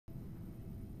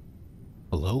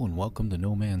Hello and welcome to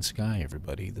No Man's Sky,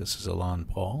 everybody. This is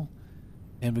ElanPaul,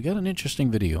 and we got an interesting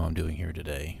video I'm doing here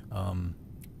today.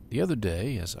 The other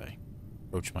day, as I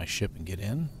approach my ship and get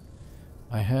in,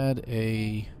 I had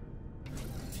a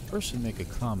person make a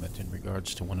comment in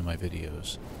regards to one of my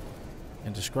videos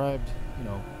and described,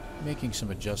 making some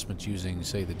adjustments using,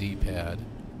 say, the D-pad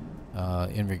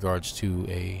in regards to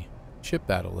a ship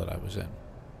battle that I was in.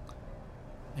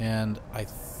 And I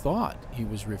thought he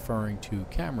was referring to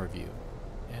camera view.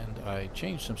 And I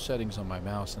changed some settings on my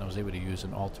mouse, and I was able to use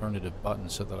an alternative button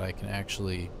so that I can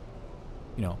actually,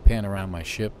 pan around my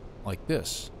ship like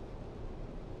this.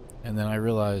 And then I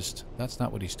realized that's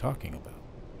not what he's talking about.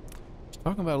 He's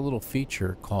talking about a little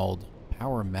feature called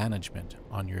power management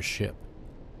on your ship.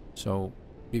 So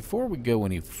before we go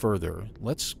any further,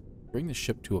 let's bring the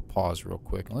ship to a pause real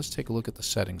quick, and let's take a look at the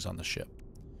settings on the ship.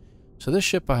 So this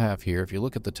ship I have here, if you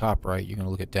look at the top right, you're going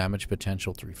to look at damage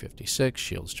potential 356,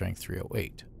 shield strength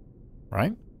 308,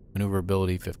 right?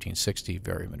 Maneuverability 1560,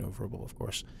 very maneuverable, of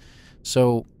course.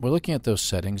 So we're looking at those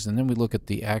settings, and then we look at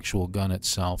the actual gun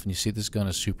itself, and you see this gun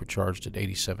is supercharged at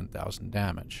 87,000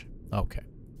 damage. Okay,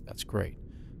 that's great.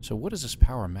 So what is this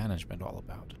power management all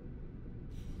about?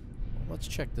 Well, let's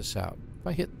check this out. If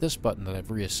I hit this button that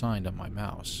I've reassigned on my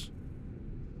mouse,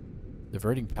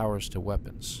 diverting powers to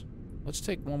weapons. Let's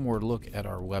take one more look at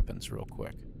our weapons real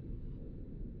quick.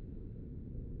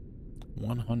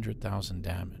 100,000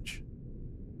 damage.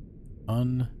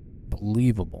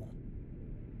 Unbelievable.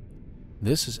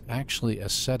 This is actually a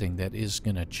setting that is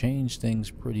going to change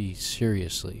things pretty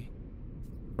seriously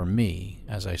for me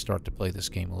as I start to play this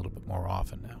game a little bit more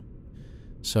often now.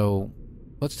 So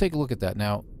let's take a look at that.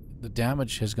 Now, the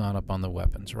damage has gone up on the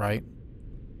weapons, right?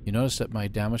 You notice that my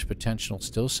damage potential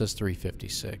still says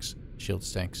 356. Shield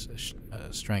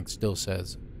strength still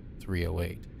says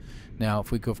 308. Now,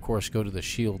 if we, of course, go to the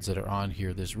shields that are on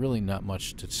here, there's really not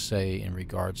much to say in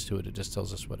regards to it. It just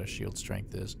tells us what our shield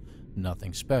strength is.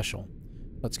 Nothing special.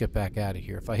 Let's get back out of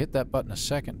here. If I hit that button a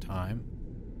second time,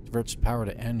 it diverts power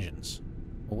to engines.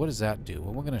 Well, what does that do?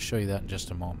 Well, we're going to show you that in just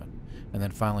a moment. And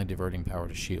then finally, diverting power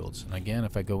to shields. And again,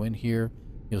 if I go in here,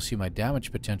 you'll see my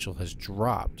damage potential has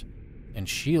dropped. And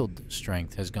shield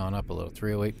strength has gone up a little,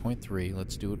 308.3.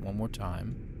 Let's do it one more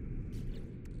time.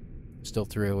 Still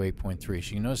 308.3.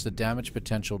 So you notice the damage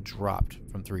potential dropped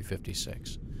from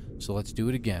 356. So let's do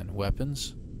it again.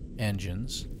 Weapons,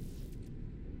 engines.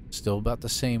 Still about the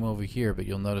same over here, but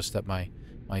you'll notice that my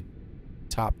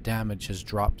top damage has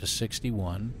dropped to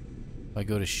 61. If I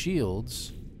go to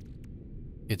shields,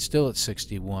 it's still at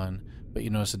 61, but you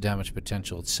notice the damage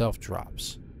potential itself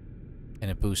drops. And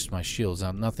it boosts my shields.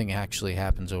 Now, nothing actually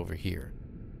happens over here.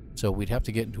 So we'd have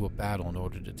to get into a battle in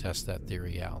order to test that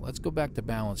theory out. Let's go back to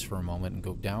balance for a moment and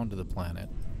go down to the planet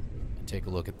and take a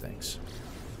look at things.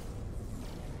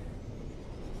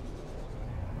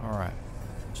 Alright.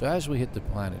 So as we hit the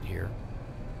planet here,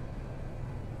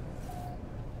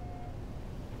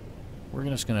 we're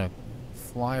just going to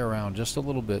fly around just a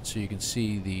little bit so you can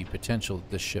see the potential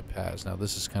that this ship has. Now,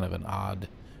 this is kind of an odd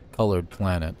colored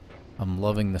planet. I'm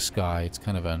loving the sky. It's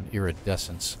kind of an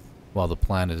iridescence while the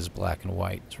planet is black and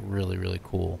white. It's really, really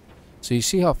cool. So you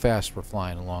see how fast we're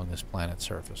flying along this planet's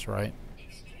surface, right?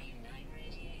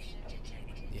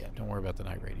 Yeah, don't worry about the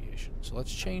night radiation. So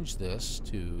let's change this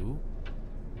to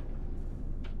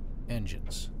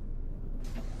engines.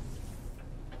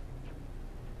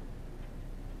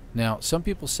 Now, some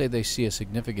people say they see a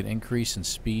significant increase in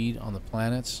speed on the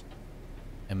planets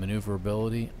and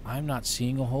maneuverability. I'm not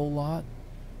seeing a whole lot.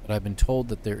 But I've been told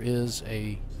that there is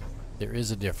a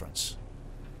difference.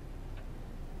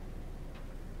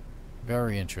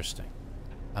 Very interesting.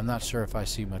 I'm not sure if I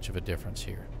see much of a difference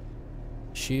here.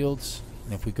 Shields,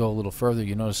 and if we go a little further,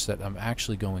 you notice that I'm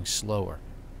actually going slower.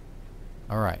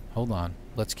 Alright, hold on.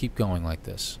 Let's keep going like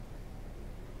this.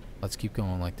 Let's keep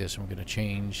going like this, and we're going to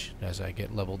change as I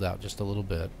get leveled out just a little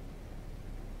bit.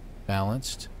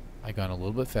 Balanced. I gone a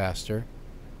little bit faster.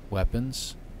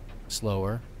 Weapons,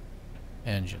 slower.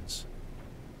 Engines.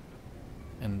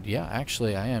 And yeah,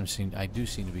 actually I do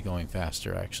seem to be going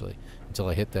faster actually until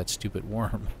I hit that stupid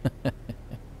worm.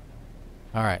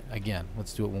 Alright, again,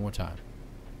 let's do it one more time.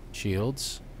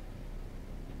 Shields.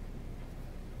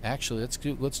 Actually,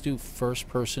 let's do first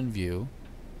person view.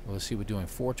 Well, let's see, we're doing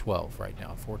 412 right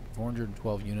now.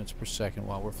 412 units per second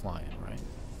while we're flying, right?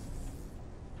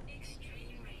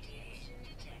 Extreme radiation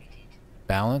detected.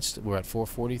 Balanced, we're at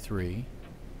 443.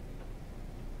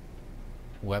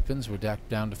 Weapons, we're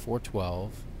down to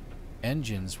 412.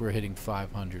 Engines, we're hitting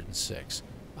 506.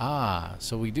 Ah,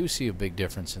 so we do see a big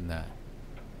difference in that.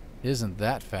 Isn't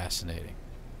that fascinating?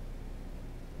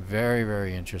 Very,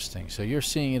 very interesting. So you're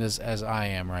seeing it as I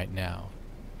am right now.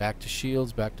 Back to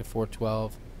shields, back to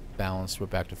 412. Balanced, we're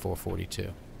back to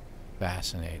 442.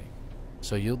 Fascinating.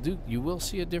 So you will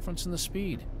see a difference in the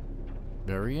speed.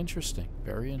 Very interesting.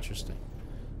 Very interesting.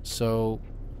 So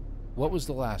what was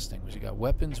the last thing? We got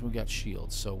weapons, we got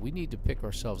shields. So we need to pick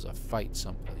ourselves a fight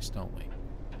someplace, don't we?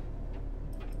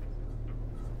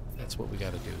 That's what we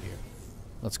got to do here.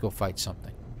 Let's go fight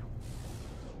something.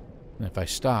 And if I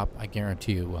stop, I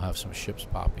guarantee you we'll have some ships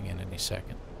popping in any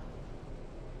second.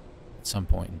 At some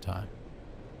point in time.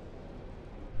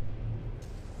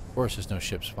 Of course, there's no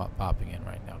ships popping in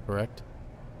right now, correct?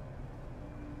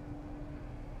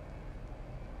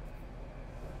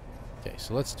 Okay,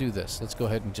 so let's do this. Let's go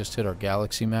ahead and just hit our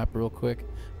galaxy map real quick.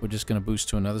 We're just going to boost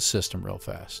to another system real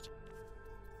fast.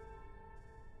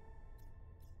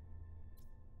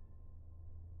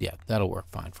 Yeah, that'll work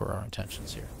fine for our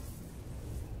intentions here.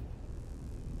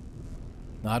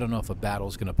 Now, I don't know if a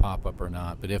battle's going to pop up or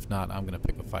not, but if not, I'm going to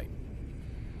pick a fight.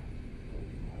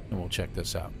 And we'll check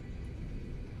this out.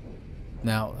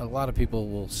 Now, a lot of people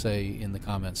will say in the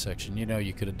comments section, you know,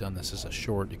 you could have done this as a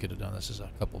short, you could have done this as a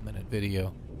couple-minute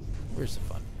video. Where's the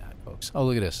fun in that, folks? Oh,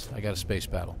 look at this. I got a space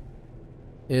battle.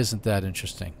 Isn't that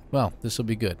interesting? Well, this will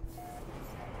be good.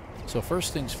 So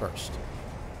first things first.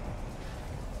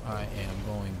 I am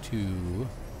going to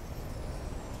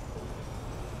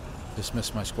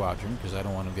dismiss my squadron because I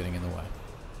don't want them getting in the way.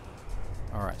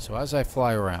 Alright, so as I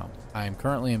fly around, I am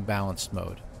currently in balanced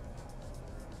mode.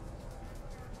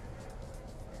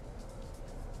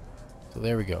 So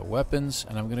there we go. Weapons,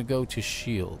 and I'm going to go to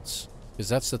shields. Because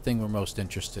that's the thing we're most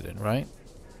interested in, right?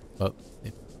 Oh,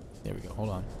 there we go. Hold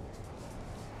on.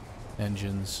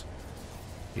 Engines.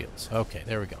 Shields. Okay,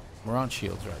 there we go. We're on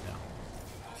shields right now.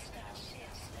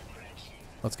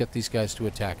 Let's get these guys to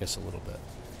attack us a little bit.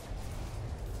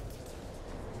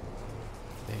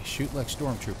 They shoot like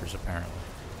stormtroopers, apparently.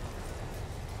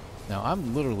 Now,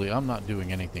 I'm not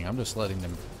doing anything. I'm just letting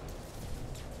them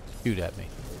shoot at me.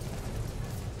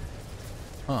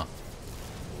 Huh.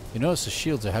 You notice the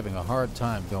shields are having a hard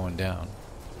time going down.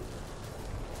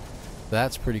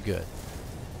 That's pretty good.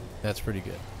 That's pretty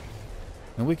good.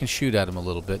 And we can shoot at them a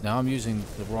little bit. Now I'm using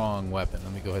the wrong weapon.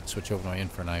 Let me go ahead and switch over to my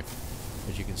infraknife.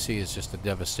 As you can see, it's just a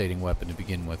devastating weapon to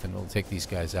begin with, and it'll take these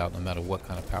guys out no matter what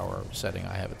kind of power setting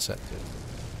I have it set to.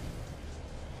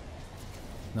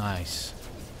 Nice.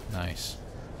 Nice.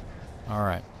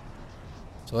 Alright.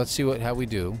 So let's see how we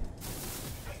do.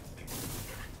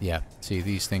 Yeah, see,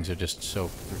 these things are just so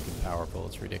freaking powerful,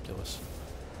 it's ridiculous.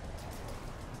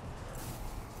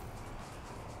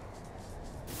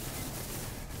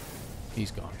 He's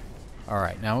gone.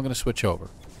 Alright, now we're going to switch over.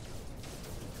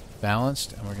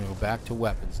 Balanced, and we're going to go back to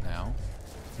weapons now.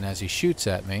 And as he shoots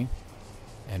at me,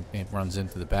 and it runs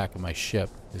into the back of my ship,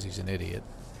 because he's an idiot.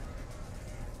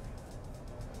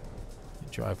 I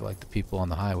drive like the people on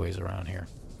the highways around here.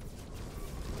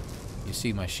 You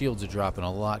see, my shields are dropping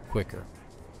a lot quicker.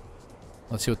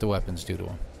 Let's see what the weapons do to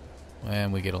him.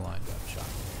 And we get a lined up shot.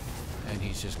 And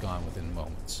he's just gone within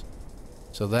moments.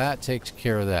 So that takes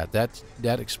care of that.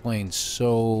 That explains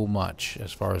so much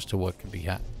as far as to what could be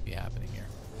happening here.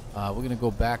 We're going to go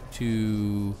back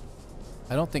to...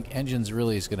 I don't think engines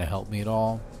really is going to help me at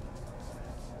all.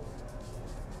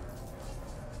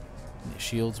 The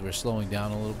shields, we're slowing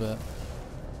down a little bit.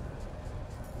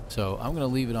 So I'm going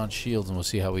to leave it on shields and we'll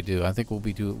see how we do. I think we'll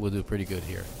do pretty good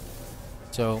here.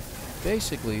 So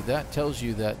basically that tells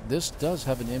you that this does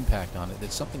have an impact on it.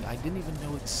 It's something I didn't even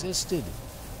know existed.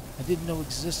 I didn't know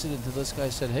existed until this guy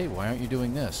said, hey, why aren't you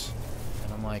doing this?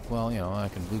 And I'm like, well, you know, I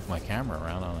can move my camera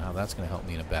around. I don't know how that's going to help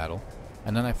me in a battle.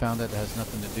 And then I found that it has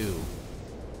nothing to do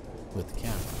with the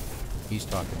camera. He's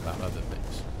talking about other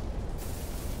things.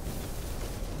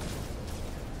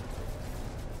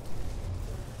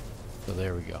 So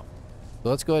there we go. So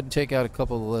let's go ahead and take out a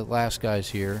couple of the last guys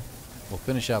here. We'll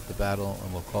finish out the battle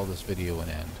and we'll call this video an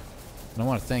end. And I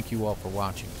want to thank you all for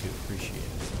watching too. Appreciate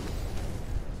it.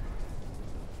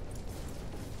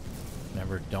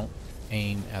 Remember, don't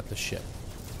aim at the ship.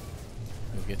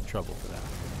 You'll get in trouble for that.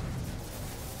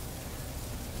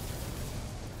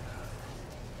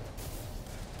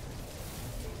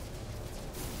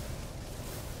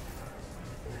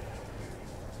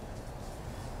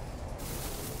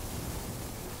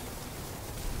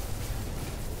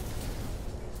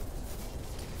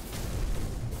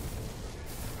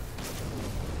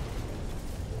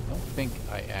 I don't think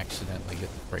I accidentally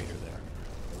hit the freighter there.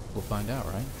 We'll find out,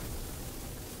 right?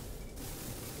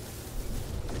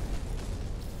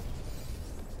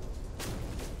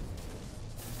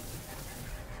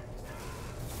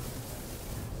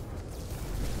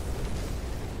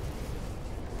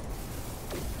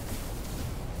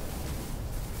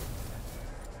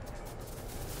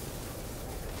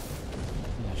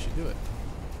 do it.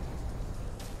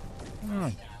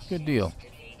 Oh, good deal.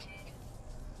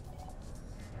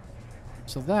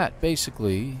 So that,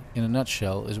 basically, in a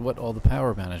nutshell, is what all the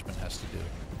power management has to do.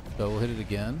 So we'll hit it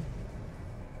again.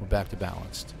 We're back to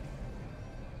balanced.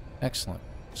 Excellent.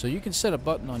 So you can set a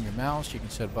button on your mouse, you can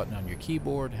set a button on your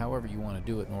keyboard, however you want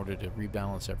to do it in order to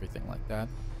rebalance everything like that.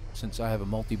 Since I have a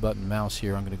multi-button mouse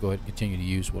here, I'm going to go ahead and continue to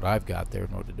use what I've got there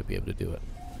in order to be able to do it.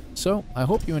 So I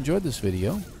hope you enjoyed this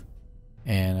video,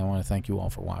 and I want to thank you all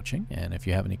for watching. And if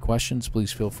you have any questions,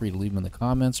 please feel free to leave them in the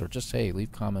comments, or just, hey,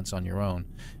 leave comments on your own,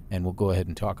 and we'll go ahead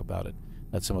and talk about it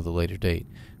at some of the later date.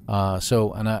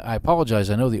 And I apologize.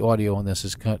 I know the audio on this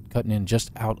is cutting in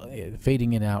just out,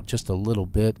 fading in out just a little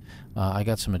bit. I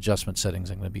got some adjustment settings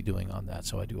I'm going to be doing on that,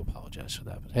 so I do apologize for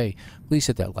that. But hey, please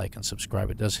hit that like and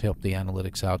subscribe. It does help the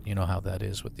analytics out. You know how that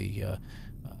is with the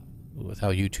with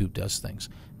how YouTube does things.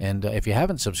 And if you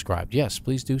haven't subscribed, yes,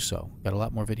 please do so. Got a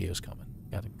lot more videos coming.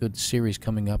 Got a good series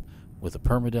coming up with a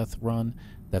permadeath run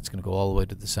that's going to go all the way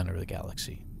to the center of the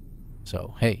galaxy.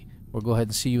 So hey, we'll go ahead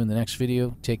and see you in the next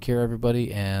video. Take care,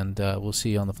 everybody, and we'll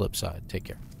see you on the flip side. Take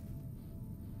care.